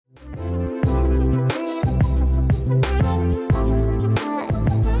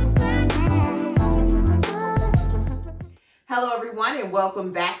everyone, and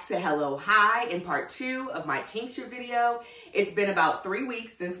welcome back to Hello High in part 2 of my tincture video. It's been about 3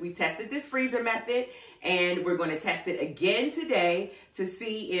 weeks since we tested this freezer method, and we're going to test it again today to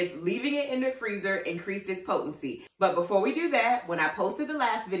see if leaving it in the freezer increased its potency. But before we do that, when I posted the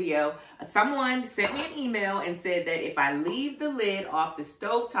last video, someone sent me an email and said that if I leave the lid off the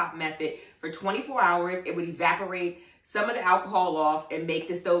stovetop method for 24 hours, it would evaporate some of the alcohol off and make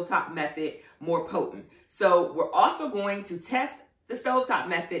the stovetop method more potent. So we're also going to test the stovetop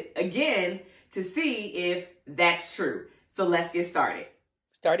method again to see if that's true. So let's get started.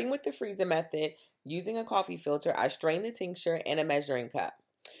 Starting with the freezer method, using a coffee filter, I strained the tincture in a measuring cup.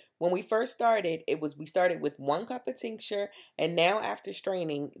 When we first started, we started with 1 cup of tincture, and now after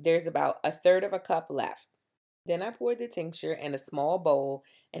straining, there's about 1/3 cup left. Then I poured the tincture in a small bowl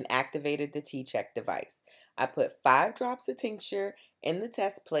and activated the Tcheck device. I put 5 drops of tincture in the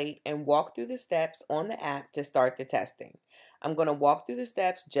test plate and walked through the steps on the app to start the testing. I'm going to walk through the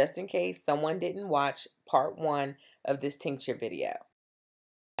steps just in case someone didn't watch part 1 of this tincture video.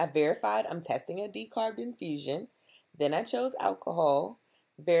 I verified I'm testing a decarbed infusion. Then I chose alcohol,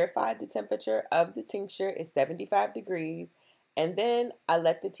 verified the temperature of the tincture is 75 degrees, and then I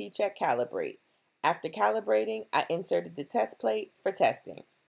let the Tcheck calibrate. After calibrating, I inserted the test plate for testing.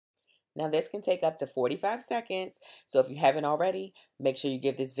 Now this can take up to 45 seconds, so if you haven't already, make sure you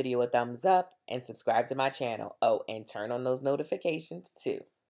give this video a thumbs up and subscribe to my channel. Oh, and turn on those notifications too.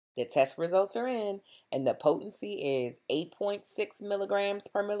 The test results are in, and the potency is 8.6 milligrams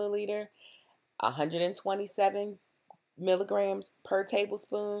per milliliter, 127 milligrams per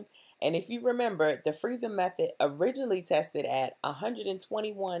tablespoon. And if you remember, the freezer method originally tested at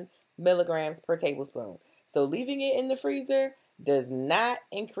 121 milligrams per tablespoon. So leaving it in the freezer does not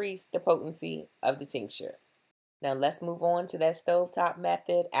increase the potency of the tincture. Now let's move on to that stovetop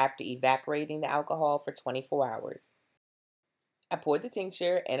method after evaporating the alcohol for 24 hours. I poured the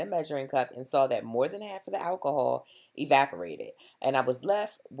tincture in a measuring cup and saw that more than half of the alcohol evaporated, and I was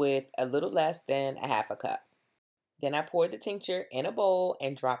left with a little less than 1/2 cup. Then I poured the tincture in a bowl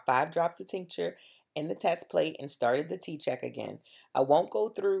and dropped 5 drops of tincture in the test plate and started the Tcheck again. I won't go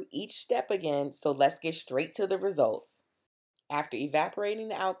through each step again, so let's get straight to the results. After evaporating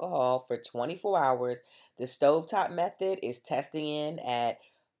the alcohol for 24 hours, the stovetop method is testing in at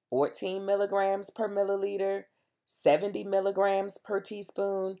 14 milligrams per milliliter, 70 milligrams per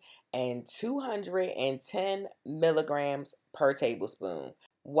teaspoon, and 210 milligrams per tablespoon.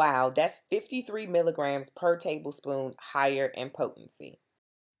 Wow, that's 53 milligrams per tablespoon higher in potency.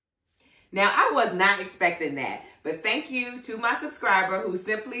 Now, I was not expecting that, but thank you to my subscriber who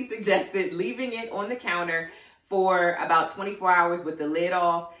simply suggested leaving it on the counter for about 24 hours with the lid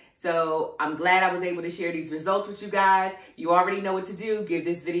off. So I'm glad I was able to share these results with you guys. You already know what to do. Give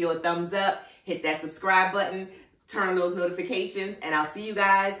this video a thumbs up, hit that subscribe button, turn on those notifications, and I'll see you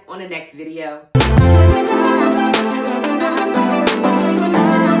guys on the next video.